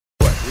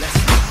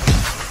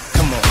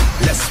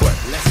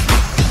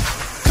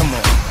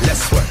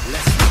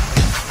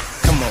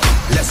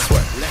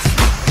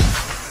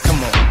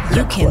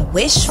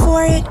wish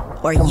for it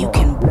or you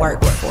can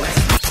work for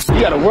it.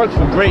 You gotta work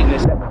for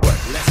greatness.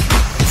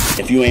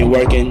 If you ain't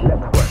working,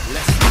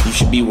 you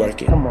should be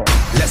working. Come on,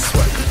 let's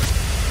work.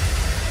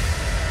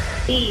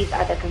 These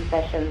are the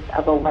confessions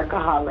of a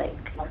workaholic.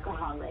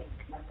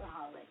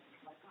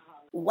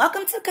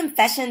 Welcome to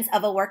Confessions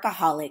of a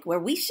Workaholic, where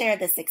we share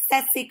the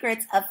success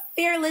secrets of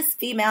fearless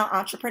female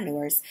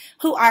entrepreneurs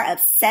who are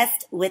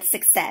obsessed with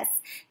success.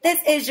 This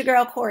is your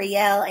girl,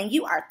 Gabrielle, and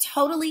you are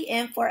totally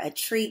in for a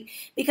treat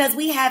because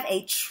we have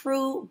a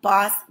true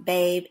boss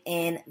babe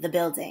in the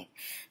building.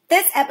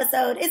 This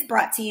episode is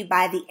brought to you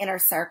by The Inner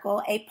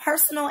Circle, a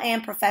personal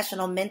and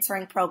professional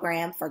mentoring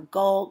program for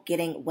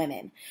goal-getting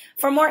women.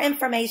 For more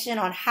information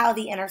on how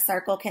The Inner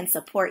Circle can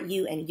support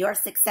you in your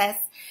success,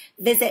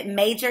 visit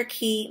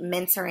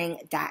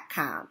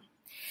majorkeymentoring.com.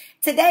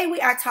 Today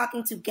we are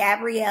talking to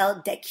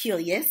Gabrielle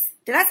Deculus.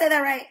 Did I say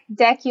that right?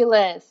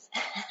 Deculus.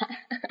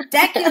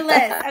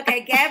 Deculus.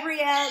 Okay,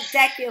 Gabrielle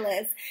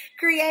Deculus,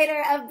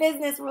 creator of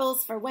Business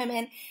Rules for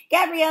Women.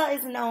 Gabrielle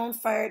is known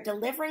for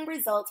delivering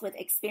results with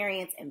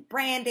experience in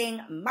branding,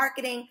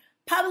 marketing,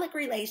 public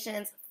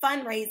relations,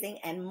 fundraising,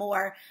 and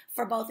more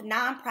for both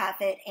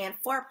nonprofit and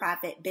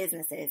for-profit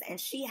businesses.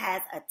 And she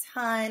has a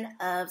ton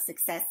of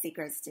success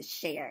secrets to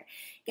share.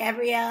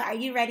 Gabrielle, are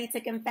you ready to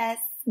confess?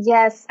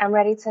 Yes, I'm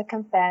ready to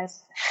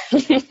confess.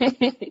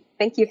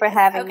 Thank you for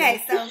having me.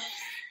 Okay, so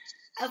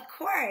of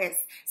course.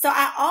 So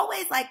I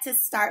always like to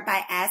start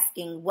by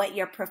asking what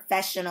your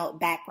professional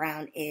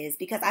background is,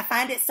 because I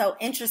find it so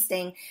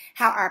interesting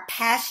how our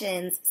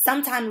passions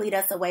sometimes lead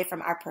us away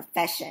from our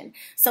profession.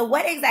 So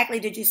what exactly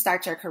did you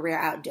start your career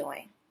out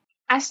doing?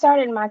 I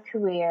started my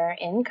career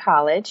in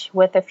college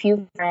with a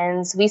few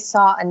friends. We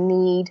saw a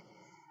need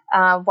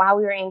while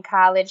we were in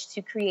college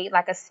to create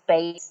like a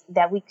space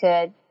that we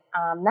could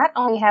not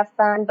only have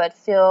fun, but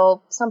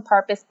feel some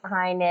purpose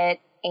behind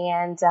it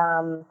and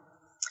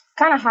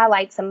kind of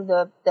highlight some of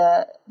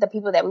the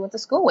people that we went to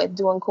school with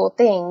doing cool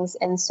things.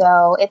 And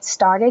so it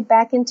started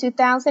back in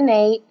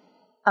 2008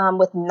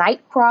 with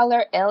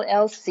Nightcrawler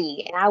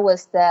LLC. And I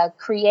was the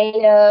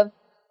creative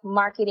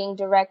marketing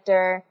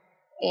director.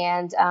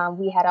 And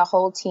we had a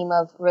whole team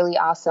of really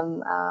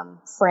awesome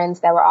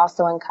friends that were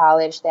also in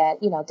college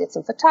that, you know, did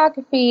some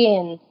photography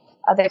and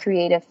other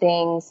creative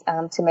things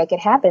to make it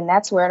happen.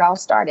 That's where it all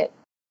started.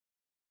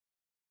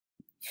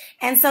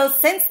 And so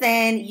since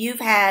then, you've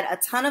had a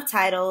ton of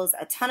titles,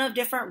 a ton of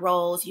different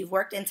roles. You've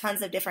worked in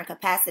tons of different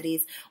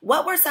capacities.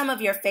 What were some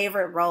of your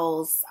favorite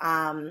roles?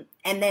 And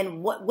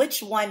then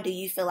which one do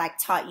you feel like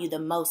taught you the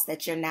most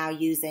that you're now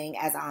using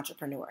as an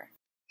entrepreneur?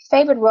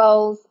 Favorite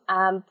roles,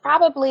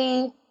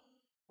 probably,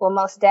 well,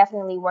 most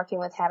definitely working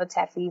with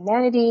Habitat for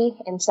Humanity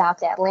in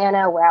South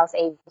Atlanta, where I was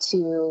able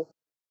to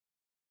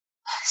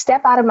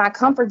step out of my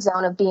comfort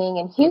zone of being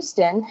in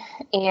Houston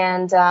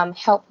and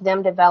help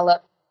them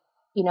develop,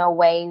 you know,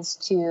 ways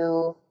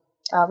to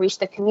reach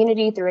the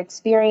community through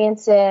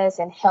experiences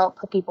and help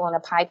put people in a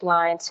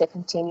pipeline to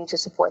continue to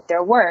support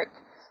their work.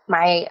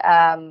 My,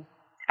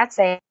 I'd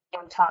say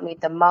what taught me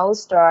the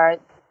most, or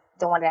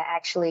the one that I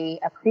actually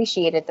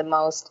appreciated the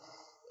most,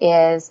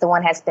 is the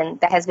one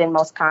that has been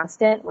most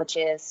constant, which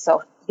is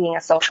being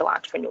a social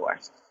entrepreneur.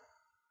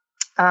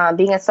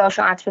 Being a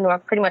social entrepreneur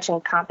pretty much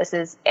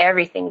encompasses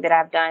everything that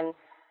I've done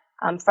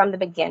from the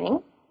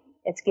beginning.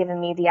 It's given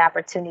me the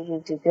opportunity to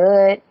do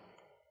good,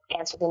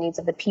 answer the needs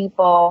of the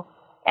people,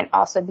 and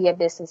also be a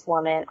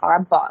businesswoman or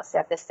a boss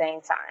at the same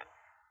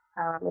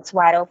time. It's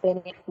wide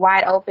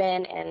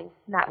open and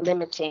not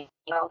limiting.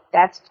 You know,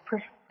 that's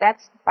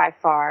by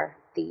far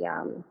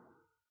the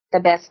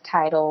best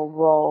title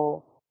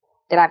role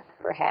that I've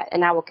ever had,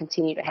 and I will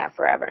continue to have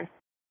forever.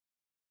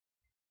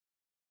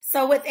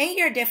 So within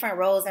your different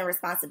roles and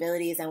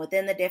responsibilities and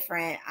within the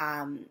different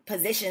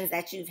positions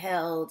that you've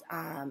held,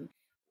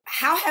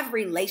 how have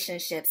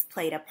relationships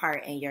played a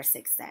part in your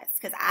success?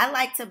 Because I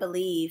like to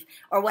believe,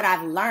 or what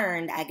I've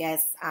learned, I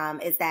guess,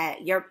 is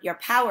that your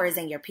power is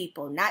in your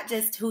people, not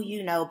just who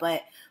you know,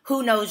 but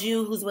who knows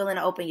you, who's willing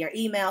to open your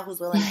email, who's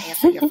willing to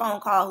answer your phone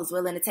call, who's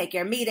willing to take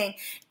your meeting.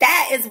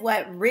 That is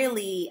what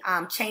really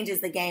changes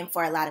the game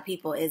for a lot of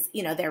people is,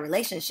 you know, their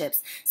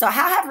relationships. So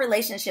how have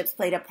relationships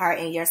played a part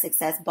in your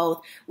success,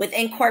 both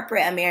within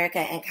corporate America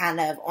and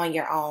kind of on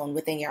your own,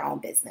 within your own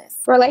business?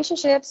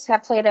 Relationships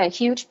have played a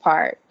huge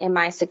part in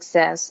my success,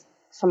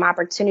 from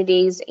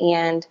opportunities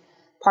and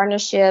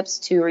partnerships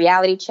to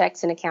reality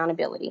checks and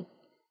accountability.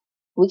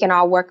 We can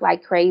all work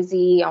like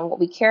crazy on what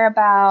we care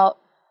about,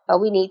 but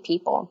we need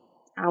people.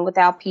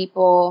 Without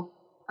people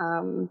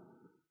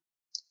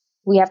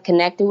we have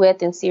connected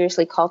with and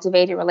seriously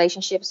cultivated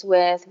relationships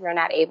with, we're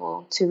not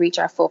able to reach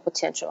our full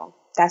potential.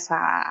 That's how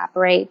I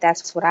operate.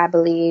 That's what I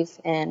believe.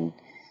 And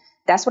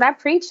that's what I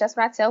preach. That's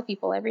what I tell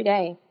people every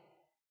day.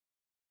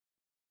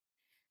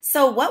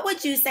 So what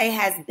would you say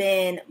has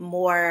been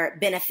more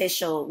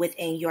beneficial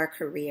within your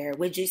career?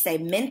 Would you say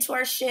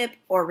mentorship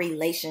or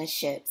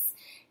relationships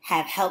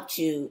have helped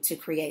you to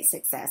create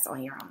success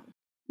on your own?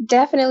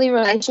 Definitely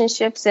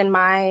relationships. In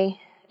my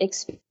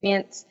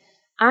experience,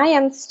 I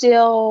am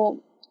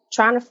still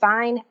trying to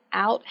find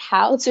out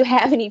how to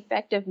have an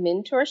effective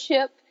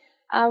mentorship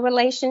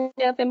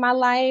relationship in my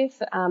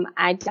life.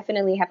 I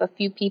definitely have a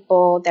few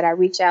people that I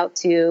reach out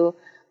to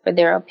for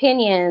their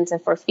opinions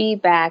and for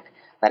feedback,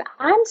 but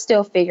I'm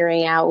still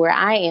figuring out where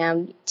I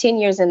am 10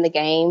 years in the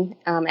game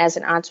as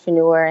an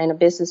entrepreneur and a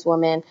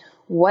businesswoman.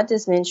 What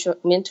does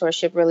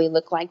mentorship really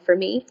look like for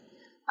me,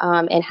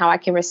 and how I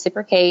can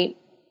reciprocate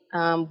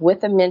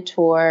with a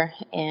mentor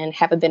and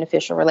have a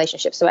beneficial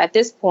relationship. So at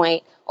this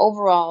point,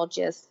 overall,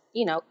 just,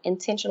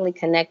 intentionally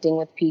connecting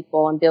with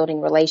people and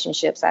building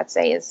relationships, I'd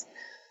say has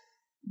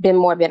been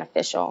more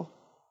beneficial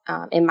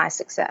in my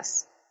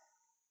success.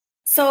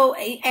 So,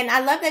 and I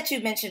love that you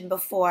mentioned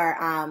before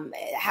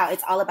how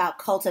it's all about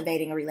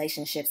cultivating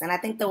relationships. And I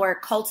think the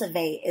word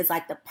cultivate is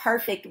like the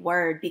perfect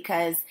word,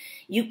 because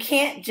you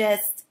can't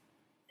just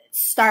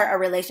start a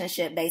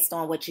relationship based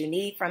on what you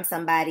need from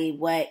somebody,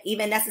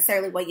 even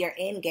necessarily what your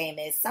end game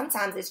is.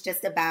 Sometimes it's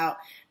just about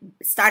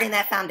starting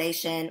that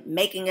foundation,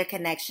 making a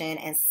connection,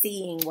 and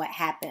seeing what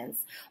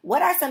happens.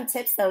 What are some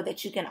tips, though,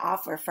 that you can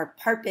offer for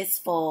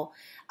purposeful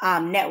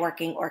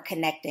networking or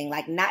connecting,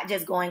 like not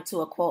just going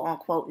to a quote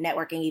unquote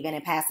networking event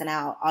and passing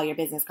out all your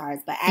business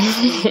cards, but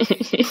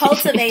actually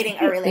cultivating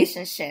a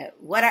relationship?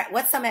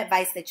 What's some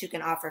advice that you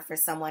can offer for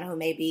someone who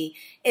maybe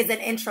is an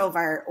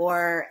introvert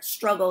or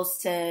struggles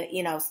to,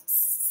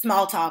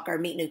 small talk or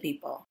meet new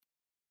people?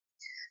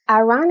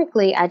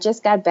 Ironically, I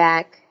just got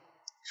back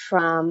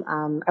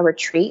from a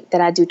retreat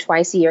that I do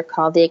twice a year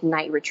called the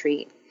Ignite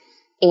Retreat.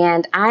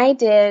 And I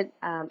did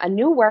a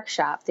new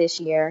workshop this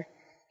year,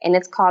 and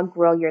it's called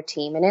Grow Your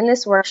Team. And in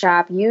this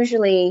workshop,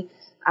 usually,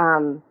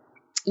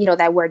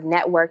 that word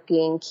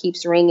networking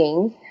keeps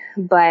ringing,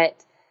 but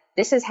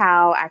this is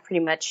how I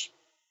pretty much,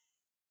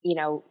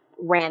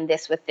 ran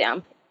this with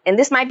them. And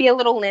this might be a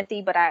little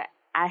lengthy, but I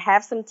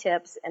have some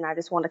tips, and I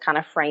just want to kind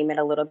of frame it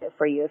a little bit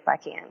for you if I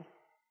can.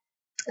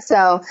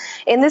 So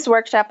in this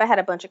workshop, I had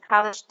a bunch of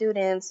college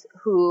students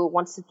who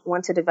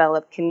want to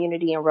develop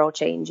community and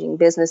role-changing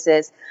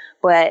businesses,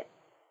 but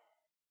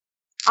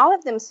all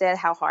of them said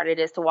how hard it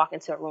is to walk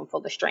into a room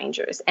full of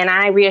strangers. And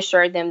I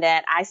reassured them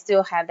that I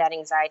still have that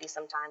anxiety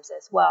sometimes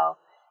as well,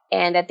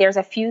 and that there's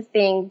a few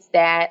things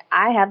that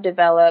I have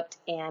developed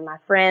and my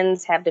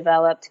friends have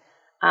developed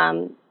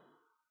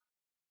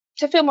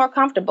to feel more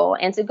comfortable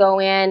and to go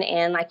in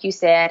and, like you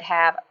said,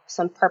 have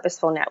some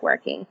purposeful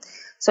networking.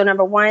 So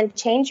number one,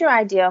 change your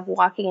idea of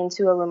walking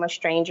into a room of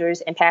strangers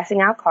and passing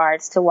out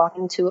cards to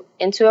walking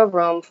into a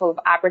room full of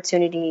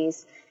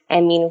opportunities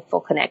and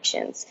meaningful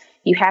connections.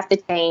 You have to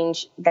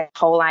change that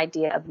whole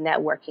idea of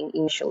networking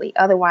initially.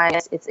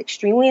 Otherwise, it's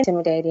extremely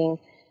intimidating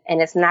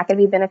and it's not going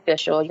to be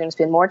beneficial. You're going to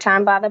spend more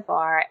time by the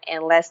bar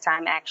and less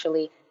time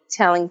actually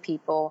telling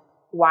people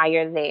why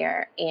you're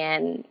there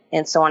and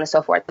so on and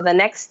so forth. So the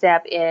next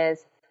step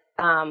is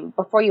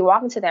before you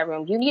walk into that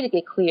room, you need to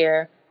get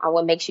clear on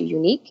what makes you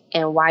unique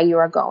and why you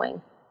are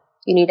going.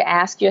 You need to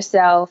ask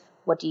yourself,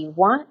 what do you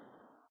want?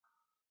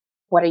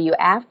 What are you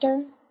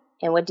after?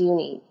 And what do you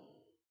need?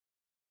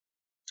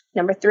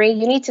 Number three,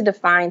 you need to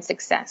define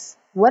success.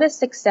 What is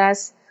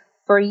success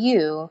for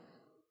you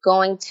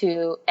going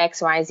to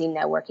XYZ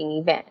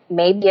networking event?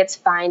 Maybe it's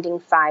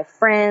finding 5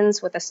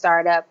 friends with a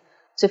startup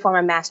to form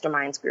a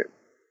masterminds group.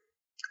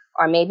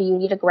 Or maybe you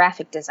need a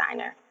graphic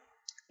designer.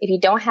 If you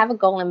don't have a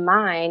goal in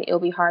mind, it will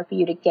be hard for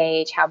you to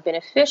gauge how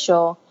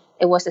beneficial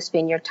it was to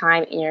spend your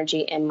time,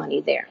 energy, and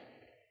money there.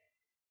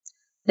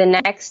 The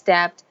next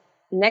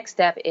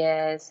step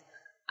is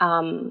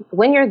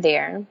when you're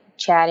there,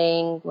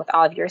 chatting with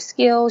all of your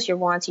skills, your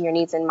wants, and your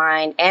needs in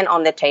mind, and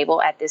on the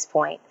table at this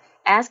point,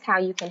 ask how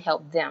you can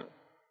help them.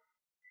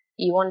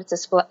 You want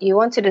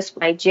to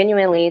display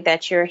genuinely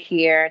that you're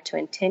here to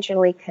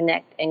intentionally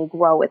connect and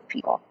grow with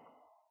people.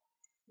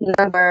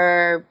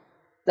 Number,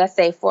 let's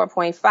say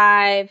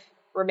 4.5,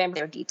 remember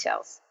their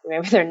details.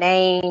 Remember their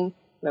name,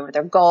 remember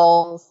their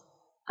goals.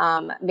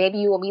 Maybe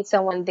you will meet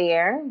someone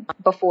there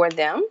before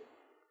them,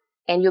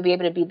 and you'll be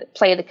able to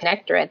play the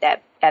connector at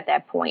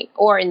that point.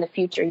 Or in the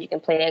future, you can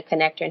play a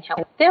connector and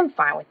help them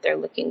find what they're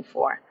looking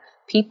for.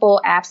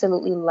 People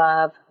absolutely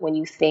love when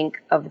you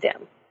think of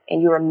them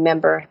and you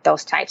remember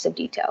those types of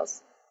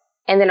details.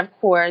 And then, of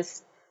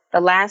course, the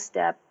last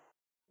step,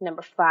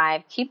 number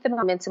 5, keep the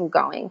momentum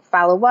going.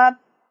 Follow up,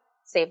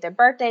 save their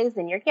birthdays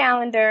in your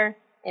calendar,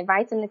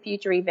 invite them to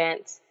future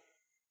events.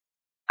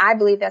 I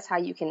believe that's how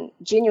you can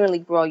genuinely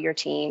grow your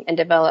team and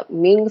develop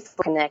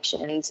meaningful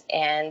connections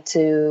and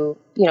to,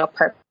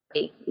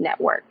 perfectly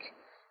network.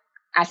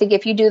 I think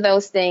if you do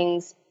those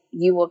things,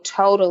 you will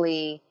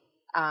totally,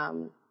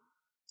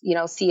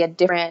 see a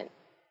different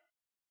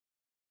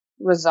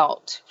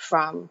result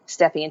from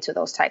stepping into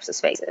those types of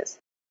spaces.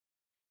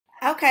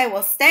 Okay,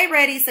 well, stay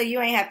ready so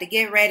you ain't have to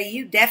get ready.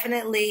 You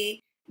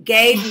definitely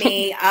gave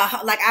me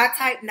like I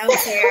typed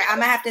notes here. I'm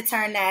gonna have to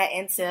turn that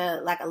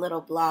into like a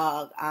little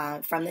blog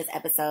from this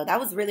episode. That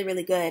was really,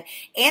 really good.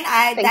 And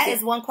that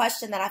is one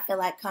question that I feel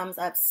like comes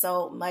up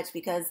so much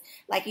because,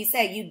 like you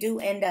said, you do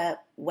end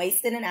up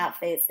wasting an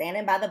outfit,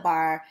 standing by the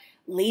bar,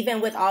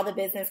 leaving with all the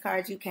business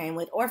cards you came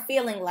with, or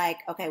feeling like,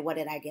 okay, what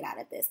did I get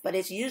out of this? But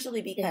it's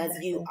usually because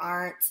you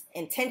aren't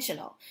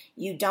intentional.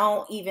 You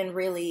don't even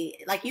really,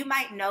 like, you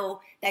might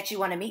know that you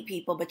want to meet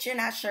people, but you're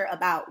not sure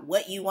about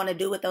what you want to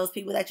do with those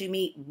people that you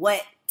meet,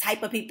 what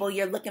type of people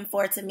you're looking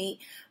for to meet,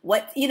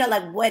 what, you know,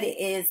 like what it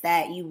is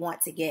that you want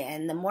to get.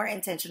 And the more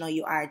intentional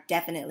you are,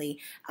 definitely,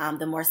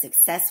 the more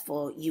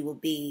successful you will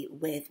be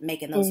with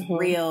making those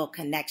real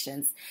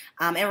connections.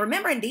 And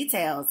remembering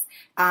details,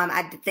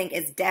 I think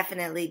is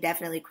definitely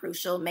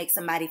crucial. Make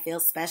somebody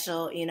feel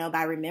special, you know,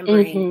 by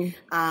remembering,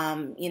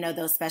 you know,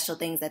 those special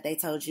things that they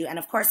told you. And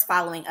of course,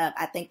 following up.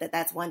 I think that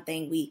that's one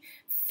thing we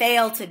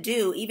fail to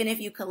do. Even if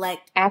you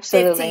collect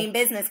 15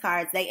 business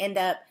cards, they end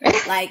up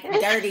like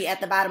dirty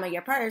at the bottom of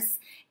your purse.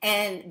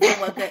 And then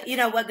what good, you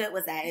know, what good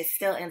was that? It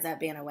still ends up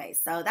being a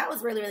waste. So that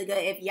was really, really good.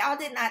 If y'all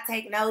did not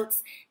take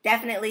notes,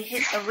 definitely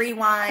hit the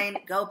rewind,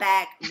 go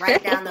back,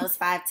 write down those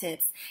 5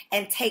 tips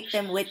and take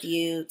them with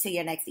you to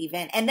your next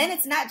event. And then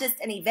it's not just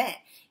an event.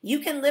 You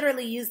can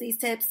literally use these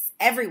tips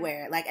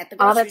everywhere, like at the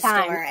grocery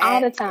store. All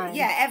the time.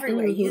 Yeah,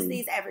 everywhere. Use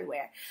these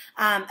everywhere.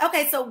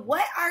 Okay, so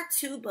what are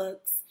 2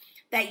 books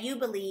that you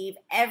believe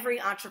every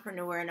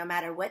entrepreneur, no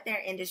matter what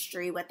their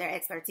industry, what their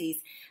expertise,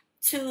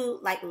 2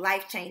 like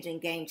life-changing,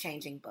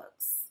 game-changing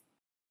books?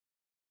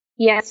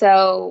 Yeah,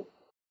 so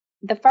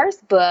the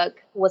first book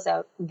was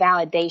a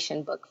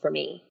validation book for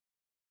me.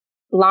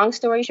 Long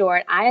story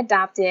short, I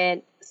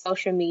adopted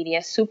social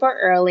media super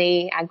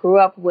early. I grew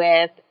up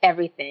with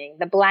everything,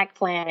 the Black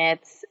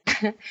Planets,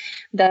 the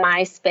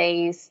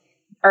MySpace,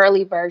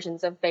 early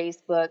versions of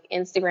Facebook,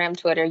 Instagram,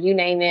 Twitter, you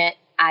name it.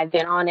 I've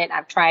been on it.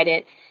 I've tried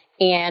it.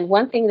 And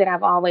one thing that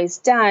I've always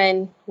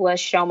done was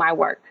show my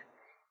work.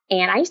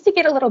 And I used to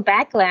get a little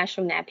backlash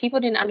from that. People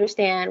didn't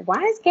understand,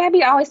 why is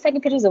Gabby always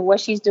taking pictures of what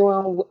she's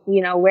doing,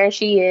 you know, where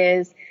she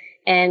is,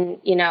 and,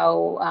 you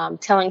know,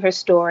 telling her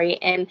story.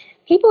 And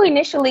people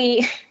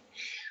initially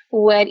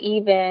would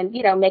even,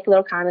 you know, make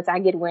little comments. I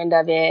get wind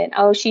of it.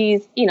 Oh,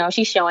 she's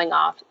showing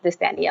off this,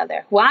 that, and the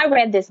other. Well, I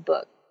read this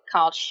book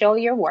called Show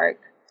Your Work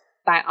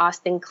by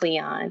Austin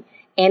Kleon,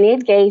 and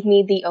it gave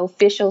me the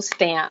official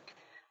stamp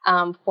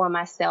for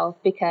myself,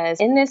 because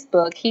in this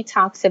book, he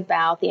talks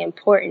about the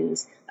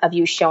importance of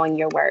you showing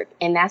your work.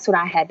 And that's what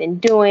I had been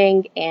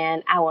doing,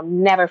 and I will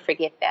never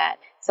forget that.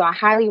 So I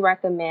highly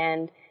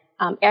recommend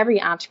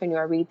every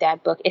entrepreneur read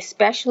that book,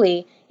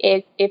 especially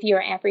if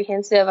you're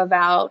apprehensive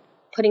about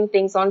putting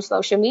things on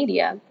social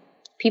media.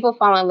 People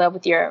fall in love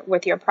with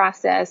your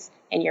process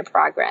and your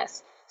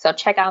progress. So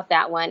check out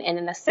that one. And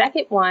then the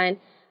second one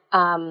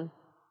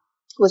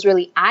was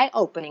really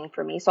eye-opening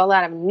for me. So a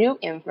lot of new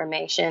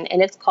information,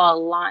 and it's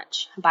called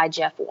Launch by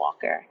Jeff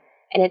Walker.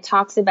 And it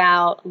talks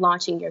about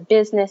launching your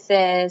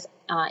businesses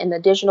in the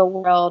digital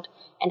world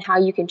and how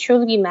you can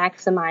truly be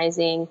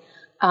maximizing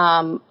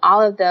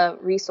all of the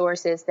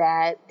resources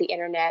that the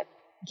internet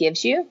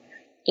gives you,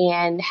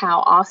 and how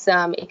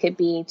awesome it could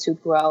be to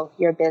grow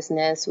your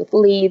business with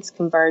leads,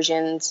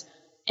 conversions,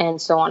 and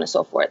so on and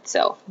so forth.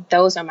 So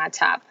those are my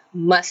top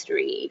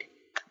must-read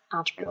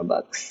entrepreneur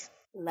books.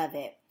 Love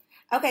it.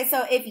 Okay,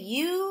 so if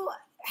you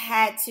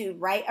had to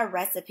write a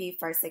recipe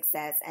for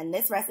success, and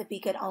this recipe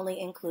could only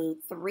include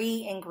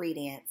 3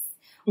 ingredients,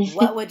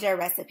 what would your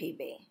recipe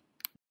be?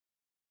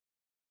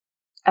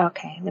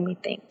 Okay, let me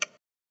think.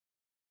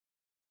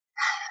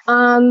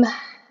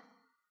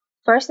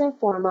 First and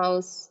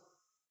foremost,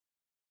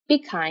 be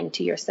kind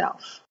to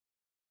yourself.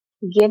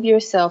 Give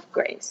yourself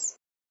grace.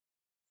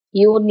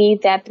 You will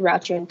need that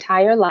throughout your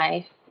entire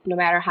life, no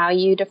matter how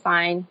you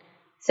define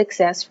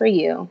success for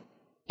you.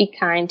 Be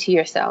kind to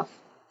yourself.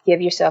 Give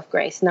yourself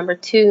grace. Number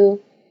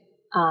 2,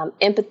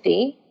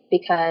 empathy,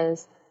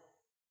 because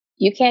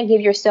you can't give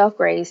yourself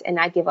grace and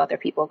not give other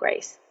people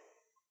grace.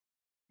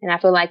 And I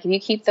feel like if you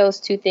keep those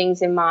 2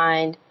 things in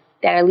mind,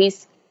 that at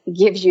least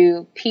gives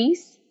you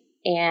peace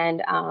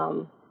and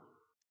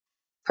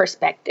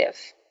perspective.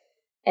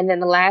 And then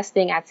the last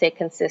thing, I'd say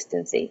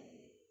consistency.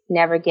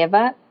 Never give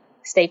up.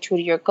 Stay true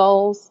to your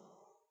goals.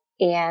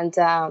 And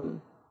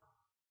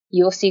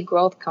you'll see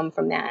growth come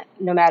from that.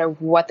 No matter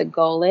what the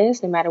goal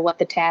is, no matter what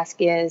the task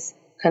is,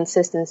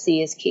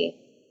 consistency is key.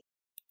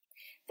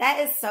 That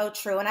is so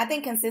true. And I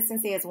think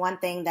consistency is one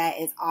thing that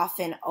is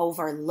often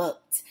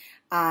overlooked,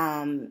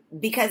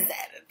 because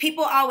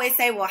people always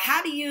say, well,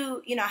 how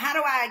do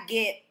I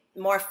get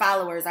more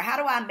followers, or how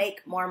do I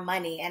make more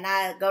money? And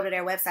I go to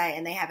their website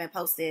and they haven't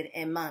posted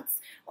in months,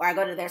 or I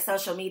go to their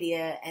social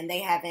media and they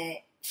haven't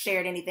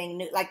shared anything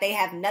new. Like they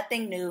have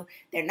nothing new.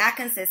 They're not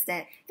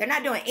consistent. They're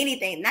not doing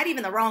anything, not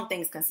even the wrong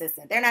things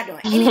consistent. They're not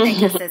doing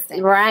anything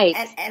consistent. Right.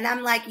 And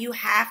I'm like, you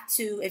have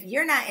to, if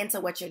you're not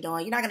into what you're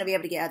doing, you're not going to be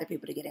able to get other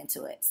people to get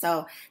into it.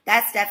 So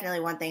that's definitely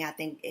one thing I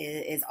think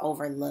is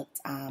overlooked,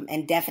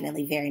 and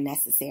definitely very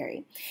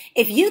necessary.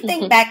 If you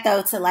think back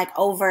though to like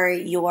over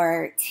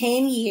your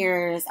 10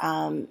 years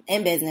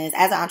in business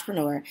as an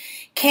entrepreneur,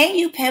 can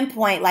you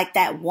pinpoint like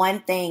that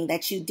one thing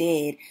that you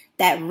did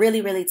that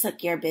really, really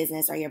took your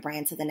business or your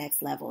brand to the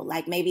next level?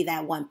 Like maybe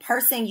that one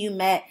person you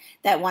met,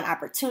 that one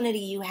opportunity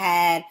you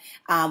had,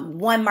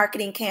 one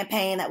marketing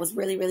campaign that was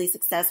really, really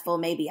successful,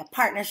 maybe a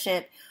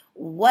partnership.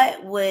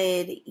 What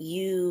would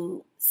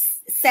you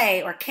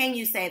say, or can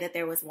you say that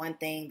there was one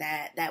thing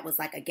that was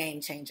like a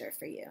game changer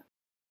for you?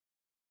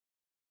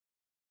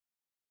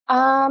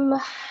 I'm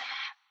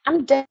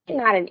definitely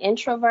not an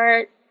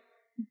introvert,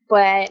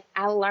 but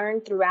I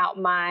learned throughout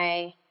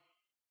my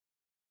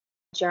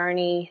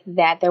journey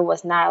that there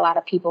was not a lot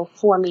of people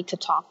for me to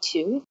talk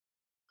to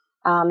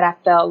that I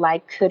felt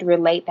like could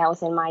relate, that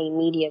was in my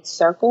immediate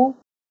circle.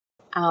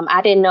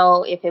 I didn't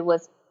know if it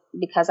was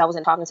because I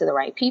wasn't talking to the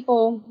right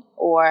people,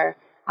 or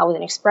I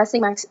wasn't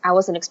expressing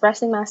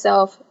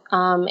myself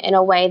in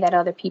a way that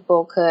other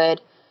people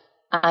could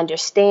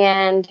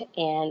understand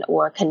and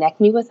or connect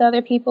me with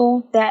other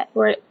people that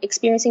were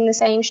experiencing the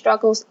same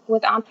struggles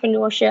with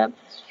entrepreneurship.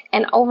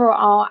 And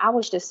overall, I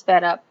was just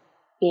fed up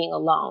being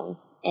alone.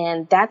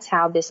 And that's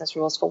how Business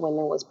Rules for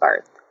Women was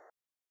birthed.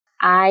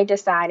 I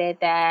decided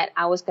that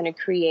I was going to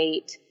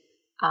create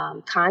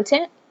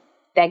content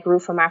that grew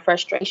from my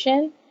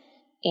frustration.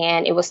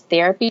 And it was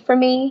therapy for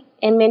me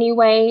in many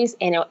ways.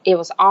 And it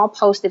was all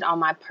posted on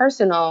my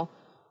personal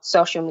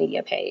social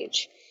media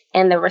page.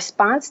 And the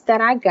response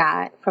that I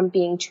got from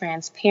being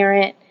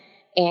transparent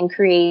and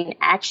creating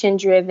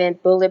action-driven,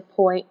 bullet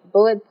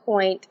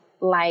point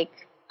like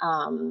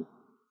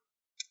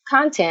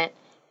content,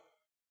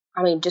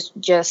 I mean,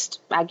 just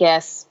I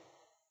guess,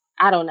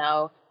 I don't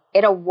know,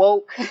 it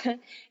awoke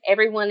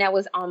everyone that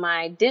was on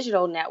my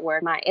digital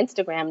network, my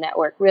Instagram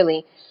network,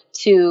 really,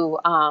 to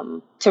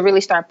really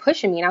start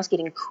pushing me. And I was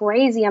getting a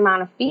crazy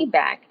amount of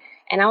feedback.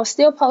 And I was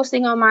still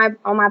posting on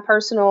my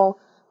personal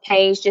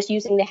page, just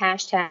using the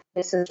hashtag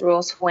Business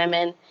Rules for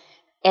Women.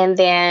 And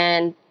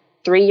then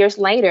 3 years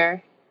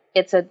later,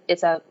 it's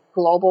a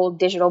global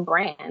digital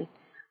brand.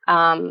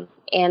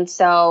 And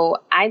so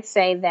I'd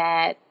say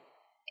that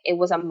it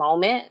was a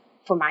moment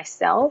for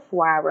myself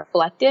where I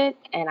reflected,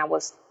 and I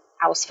was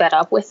fed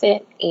up with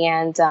it.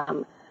 And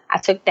I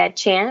took that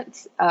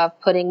chance of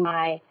putting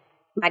my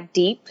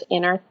deep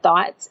inner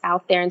thoughts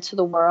out there into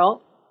the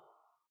world.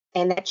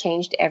 And that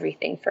changed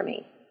everything for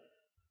me.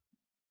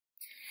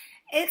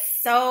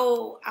 It's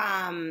so,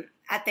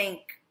 I think,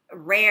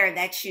 rare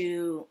that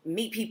you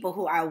meet people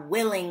who are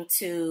willing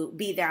to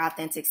be their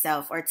authentic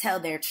self or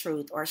tell their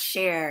truth or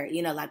share,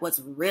 like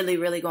what's really,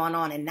 really going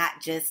on, and not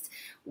just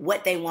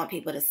what they want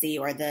people to see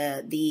or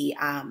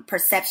the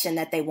perception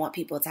that they want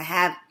people to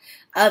have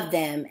of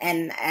them.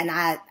 And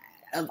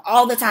of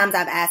all the times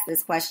I've asked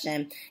this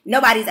question,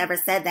 nobody's ever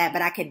said that,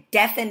 but I could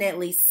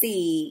definitely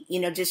see,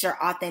 just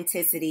your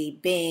authenticity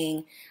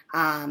being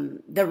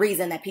the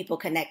reason that people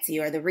connect to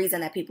you, or the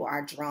reason that people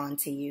are drawn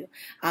to you,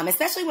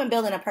 especially when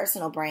building a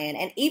personal brand.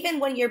 And even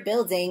when you're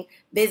building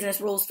Business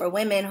Rules for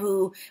Women,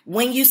 who,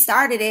 when you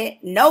started it,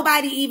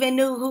 nobody even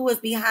knew who was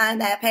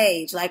behind that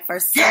page, like for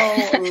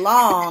so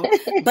long,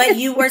 but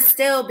you were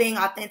still being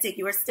authentic.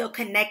 You were still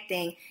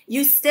connecting.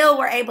 You still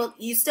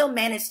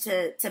managed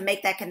to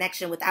make that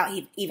connection without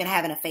even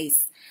having a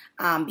face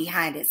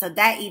behind it. So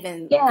that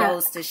even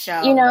goes to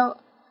show.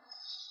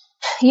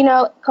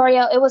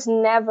 Coriel, it was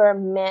never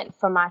meant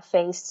for my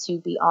face to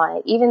be on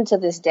it. Even to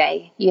this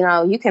day,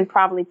 you can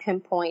probably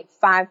pinpoint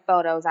 5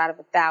 photos out of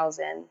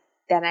 1,000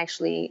 that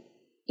actually,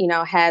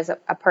 has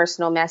a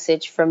personal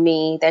message for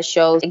me that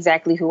shows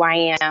exactly who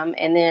I am.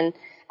 And then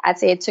I'd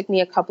say it took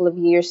me a couple of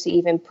years to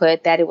even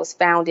put that it was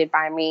founded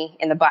by me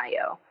in the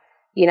bio,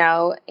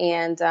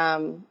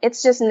 and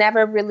it's just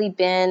never really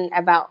been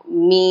about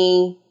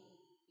me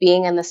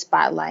being in the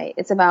spotlight.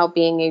 It's about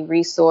being a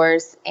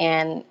resource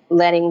and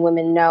letting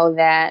women know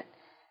that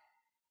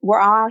we're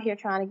all out here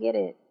trying to get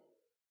it.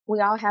 We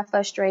all have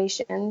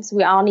frustrations.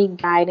 We all need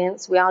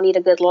guidance. We all need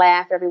a good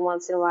laugh every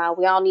once in a while.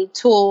 We all need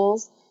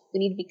tools. We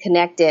need to be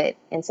connected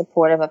and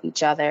supportive of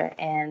each other.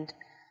 And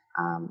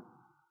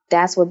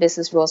that's what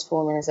Business Rules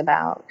for Women is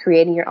about,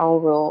 creating your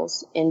own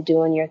rules and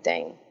doing your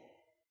thing.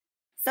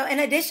 So in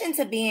addition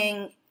to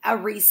being a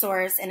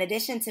resource, in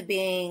addition to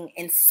being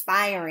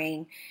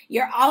inspiring,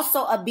 you're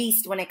also a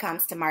beast when it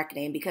comes to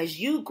marketing, because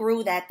you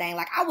grew that thing.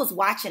 Like, I was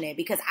watching it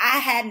because I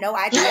had no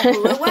idea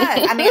who it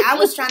was. I mean, I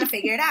was trying to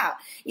figure it out.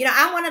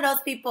 I'm one of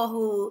those people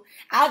who,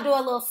 I'll do a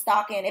little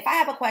stalking. If I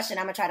have a question,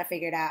 I'm gonna try to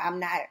figure it out.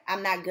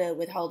 I'm not good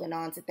with holding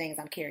on to things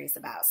I'm curious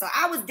about. So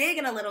I was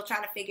digging a little,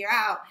 trying to figure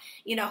out,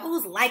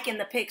 who's liking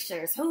the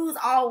pictures, who's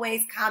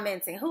always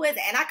commenting, who is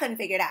it? And I couldn't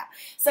figure it out.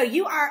 So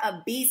you are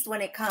a beast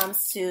when it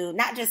comes to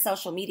not just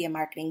social media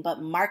marketing, marketing,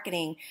 but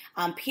marketing,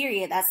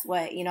 period. That's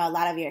what, a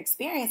lot of your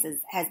experiences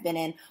has been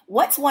in.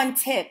 What's one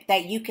tip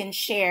that you can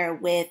share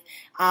with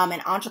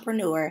an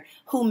entrepreneur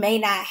who may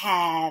not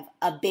have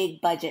a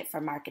big budget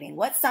for marketing?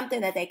 What's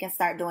something that they can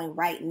start doing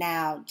right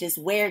now, just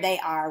where they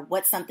are?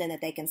 What's something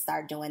that they can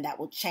start doing that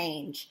will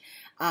change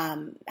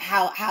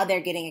how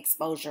they're getting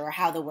exposure or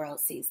how the world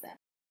sees them?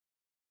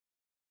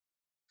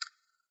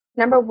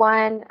 Number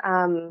one,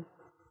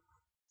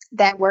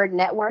 that word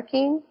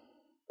networking,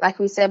 like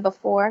we said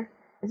before,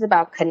 is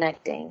about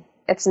connecting.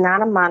 It's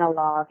not a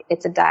monologue,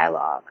 it's a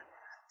dialogue.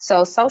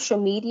 So social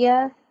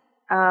media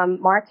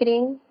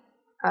marketing,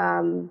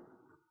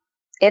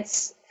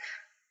 it's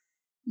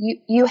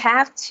you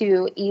have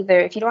to either,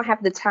 if you don't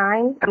have the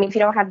time, if you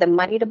don't have the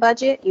money to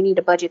budget, you need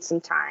to budget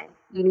some time.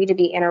 You need to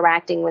be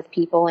interacting with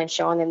people and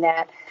showing them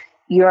that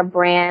you're a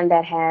brand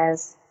that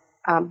has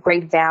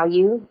great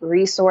value,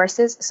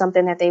 resources,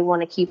 something that they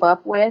want to keep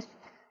up with,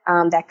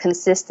 that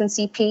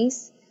consistency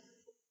piece.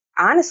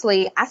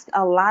 Honestly, I spent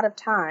a lot of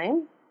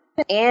time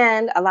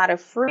and a lot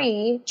of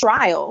free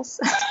trials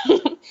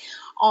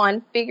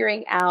on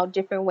figuring out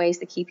different ways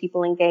to keep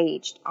people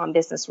engaged on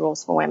Business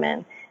Rules for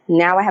Women.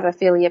 Now I have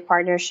affiliate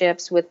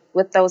partnerships with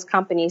those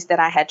companies that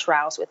I had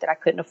trials with that I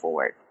couldn't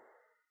afford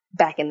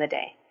back in the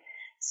day.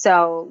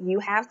 So you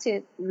have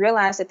to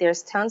realize that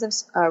there's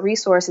tons of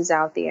resources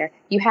out there.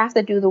 You have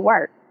to do the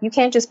work. You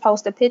can't just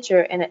post a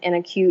picture in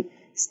a cute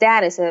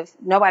status if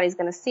nobody's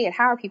going to see it.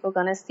 How are people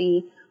going to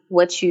see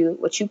what you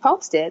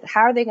posted?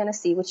 How are they going to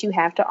see what you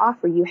have to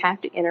offer? You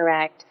have to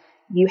interact.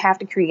 You have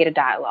to create a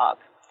dialogue.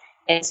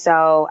 And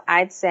so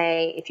I'd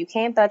say if you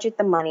can't budget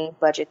the money,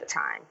 budget the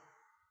time.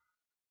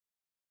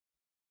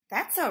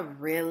 That's a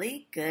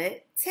really good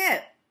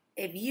tip.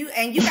 You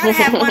gotta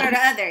have one or the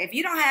other. If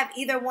you don't have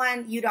either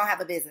one, you don't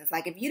have a business.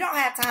 Like if you don't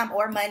have time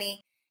or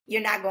money,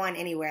 you're not going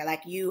anywhere.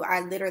 Like you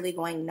are literally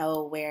going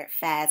nowhere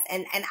fast.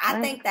 And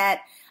I think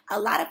that a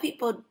lot of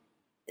people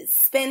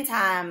spend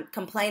time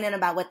complaining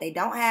about what they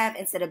don't have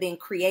instead of being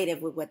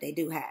creative with what they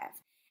do have.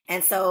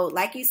 And so,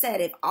 like you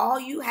said, if all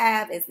you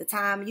have is the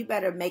time, you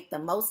better make the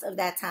most of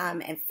that time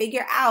and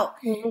figure out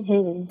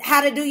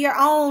how to do your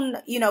own,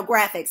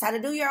 graphics, how to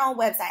do your own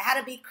website, how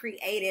to be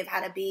creative,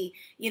 how to be,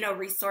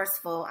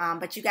 resourceful.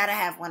 But you got to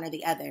have one or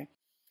the other.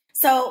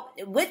 So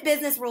with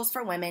Business Rules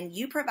for Women,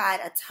 you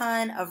provide a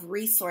ton of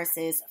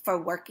resources for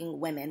working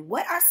women.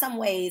 What are some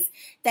ways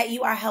that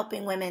you are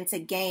helping women to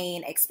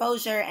gain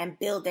exposure and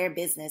build their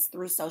business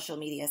through social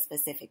media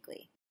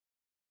specifically?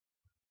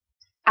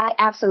 I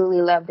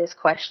absolutely love this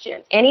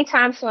question.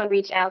 Anytime someone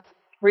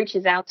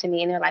reaches out to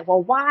me and they're like,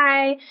 well,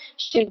 why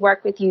should we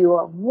work with you?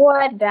 Or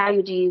what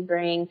value do you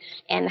bring?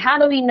 And how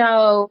do we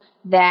know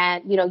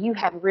that, you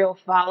have real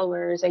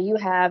followers or you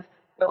have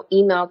real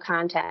email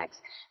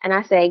contacts? And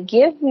I say,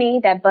 give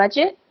me that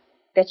budget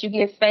that you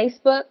give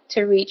Facebook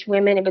to reach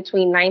women in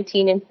between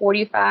 19 and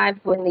 45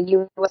 in the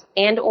U.S.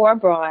 and or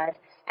abroad.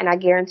 And I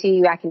guarantee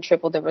you I can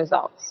triple the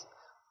results.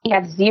 We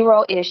have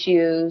zero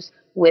issues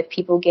with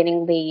people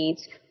getting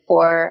leads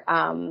for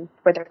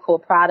their cool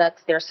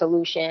products, their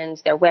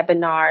solutions, their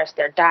webinars,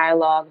 their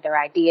dialogue, their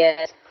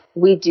ideas.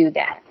 We do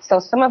that. So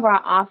some of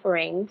our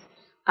offerings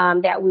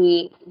that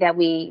we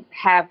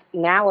have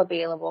now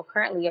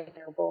currently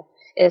available,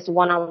 is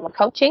one-on-one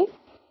coaching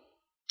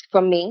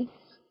from me,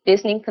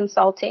 business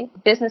consulting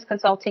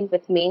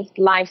with me,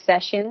 live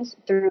sessions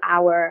through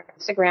our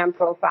Instagram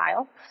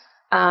profile,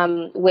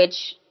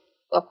 which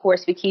of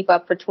course we keep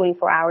up for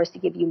 24 hours to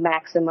give you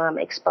maximum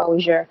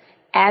exposure.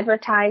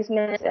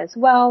 Advertisements as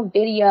well,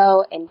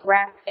 video and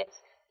graphics.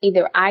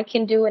 Either I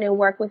can do it and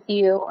work with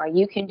you, or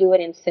you can do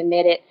it and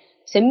submit it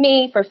to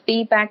me for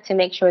feedback to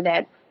make sure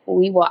that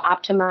we will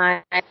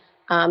optimize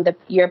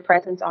your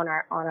presence on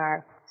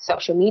our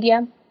social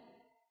media.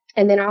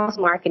 And then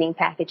also marketing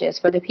packages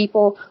for the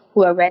people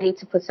who are ready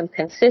to put some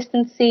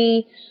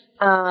consistency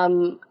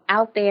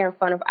out there in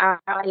front of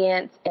our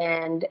audience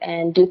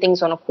and do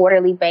things on a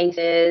quarterly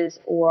basis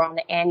or on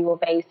an annual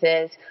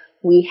basis.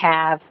 We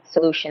have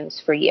solutions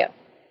for you.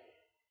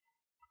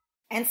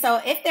 And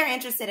so if they're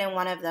interested in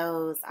one of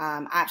those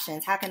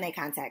options, how can they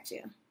contact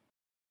you?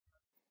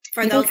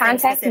 For those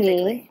things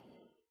specifically. Me.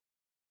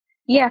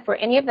 Yeah, for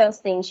any of those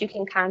things, you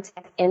can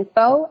contact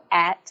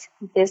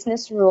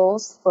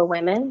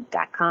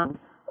info@businessrulesforwomen.com,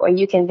 or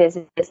you can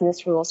visit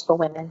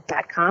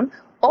businessrulesforwomen.com,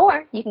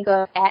 or you can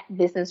go at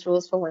Business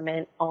Rules for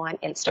Women on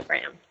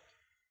Instagram.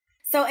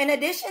 So in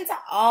addition to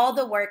all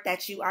the work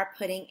that you are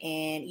putting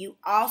in, you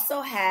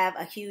also have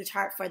a huge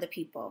heart for the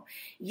people.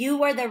 You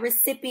were the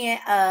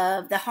recipient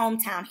of the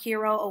Hometown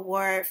Hero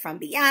Award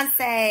from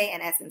Beyonce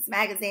and Essence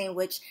Magazine,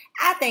 which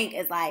I think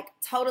is like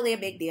totally a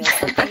big deal.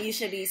 Something you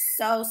should be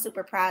so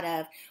super proud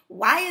of.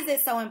 Why is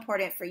it so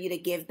important for you to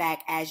give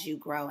back as you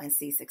grow and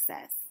see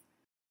success?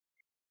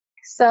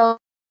 So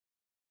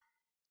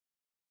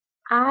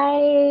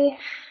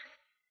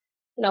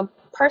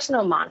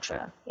personal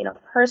mantra,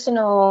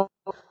 personal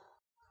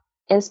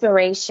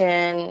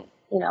inspiration,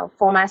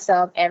 for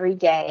myself every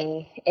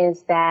day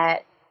is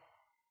that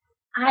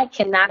I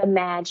cannot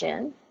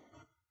imagine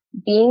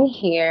being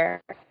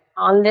here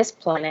on this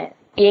planet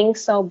being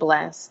so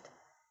blessed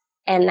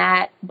and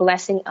not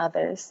blessing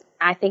others.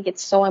 I think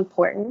it's so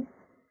important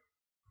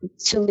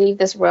to leave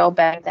this world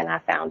better than I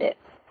found it.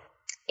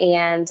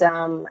 And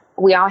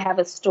we all have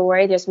a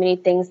story. There's many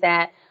things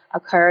that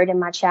occurred in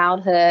my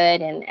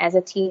childhood and as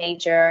a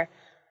teenager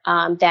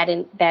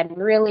that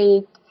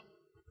really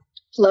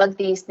plug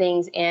these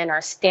things in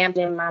or stamped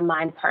in my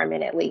mind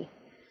permanently.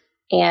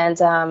 And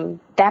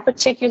that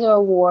particular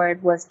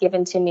award was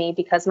given to me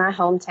because my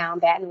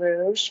hometown, Baton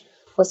Rouge,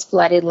 was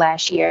flooded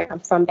last year. I'm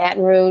from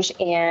Baton Rouge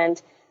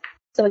and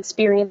so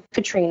experienced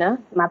Katrina.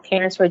 My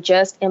parents were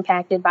just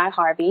impacted by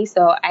Harvey.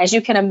 So as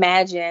you can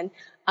imagine,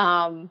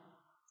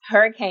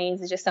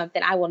 hurricanes is just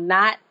something I will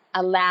not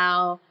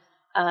allow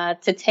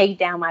to take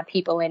down my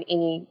people in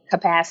any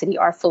capacity,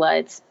 or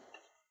floods.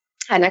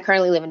 And I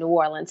currently live in New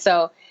Orleans.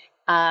 So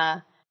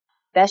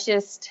that's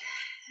just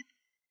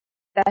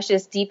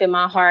deep in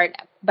my heart.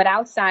 But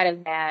outside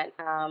of that,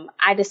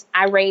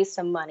 I raised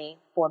some money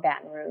for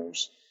Baton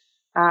Rouge,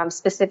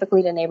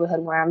 specifically the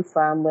neighborhood where I'm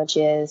from, which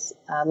is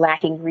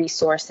lacking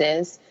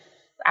resources.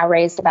 I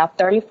raised about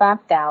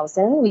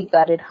 $35,000. We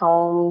gutted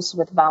homes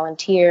with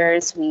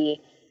volunteers.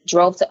 We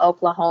drove to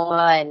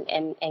Oklahoma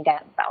and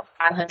got about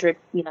 500,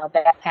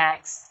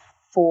 backpacks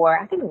for,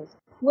 I think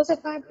was it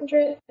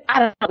 500? I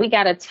don't know. We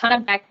got a ton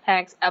of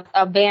backpacks,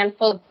 a van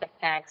full of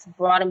backpacks,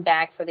 brought them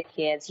back for the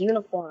kids,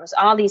 uniforms,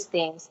 all these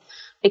things,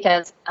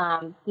 because,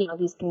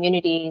 these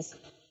communities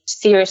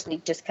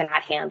seriously just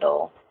cannot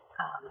handle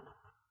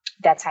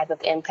that type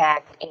of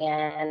impact.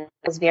 And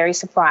I was very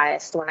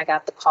surprised when I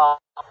got the call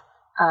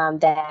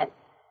that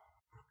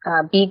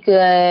Be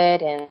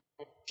Good and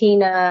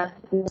Tina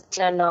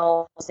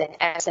Knowles and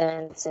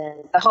Essence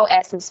and the whole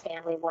Essence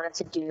family wanted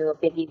to do a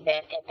big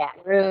event in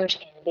Baton Rouge,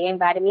 and they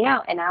invited me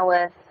out, and I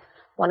was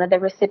one of the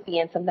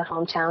recipients of the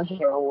Hometown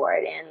Hero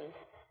Award. And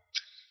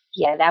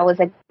yeah, that was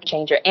a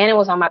changer, and it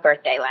was on my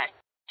birthday. Like,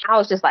 I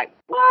was just like,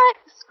 what?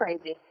 It's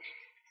crazy.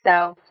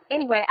 So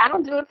anyway, I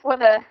don't do it for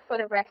the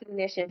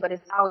recognition, but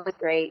it's always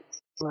great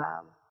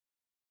to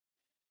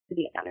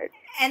be honored.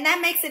 And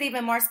that makes it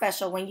even more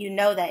special when you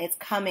know that it's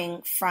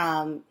coming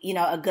from,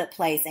 a good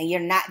place, and you're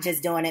not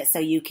just doing it so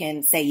you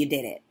can say you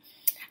did it.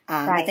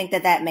 Right. I think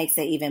that makes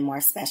it even more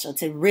special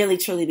to really,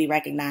 truly be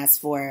recognized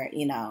for,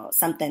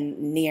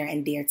 something near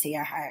and dear to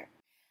your heart.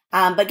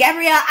 But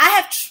Gabrielle,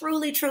 I have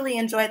truly, truly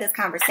enjoyed this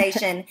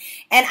conversation.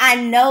 And I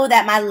know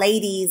that my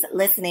ladies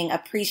listening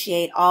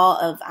appreciate all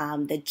of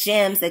the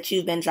gems that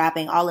you've been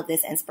dropping, all of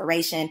this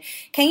inspiration.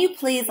 Can you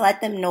please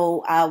let them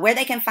know where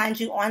they can find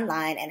you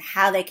online and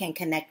how they can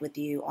connect with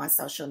you on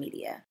social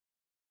media?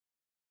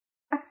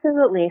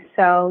 Absolutely.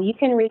 So you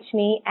can reach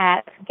me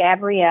at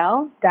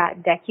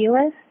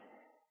Gabrielle.Deculus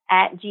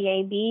at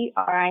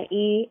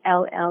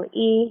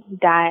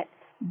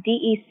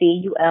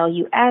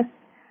GABRIELLE.DECULUS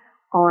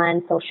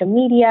on social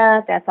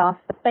media. That's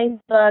also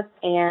Facebook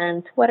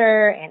and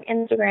Twitter and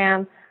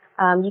Instagram.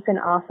 You can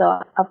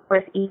also, of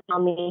course, email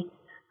me,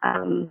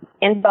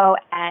 info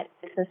at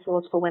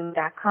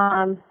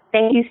businessrulesforwomen.com.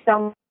 Thank you so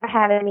much for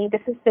having me.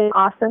 This has been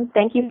awesome.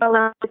 Thank you for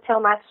allowing me to tell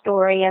my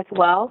story as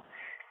well.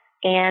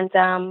 And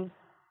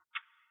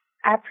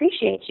I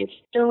appreciate you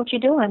doing what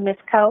you're doing, Miss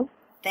Cole.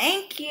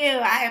 Thank you.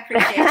 I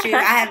appreciate you.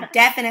 I have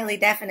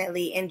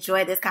definitely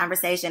enjoyed this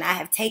conversation. I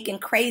have taken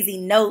crazy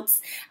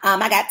notes.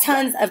 I got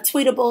tons of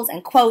tweetables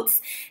and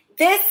quotes.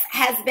 This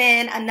has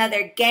been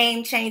another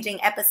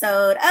game-changing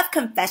episode of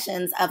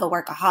Confessions of a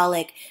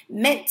Workaholic,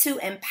 meant to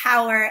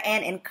empower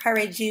and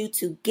encourage you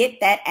to get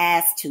that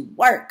ass to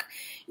work.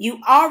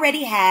 You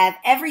already have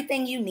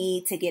everything you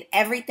need to get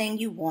everything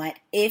you want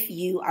if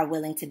you are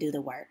willing to do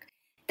the work.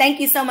 Thank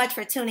you so much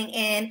for tuning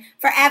in.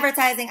 For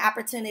advertising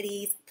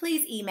opportunities,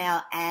 please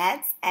email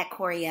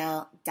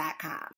ads@Coriel.com.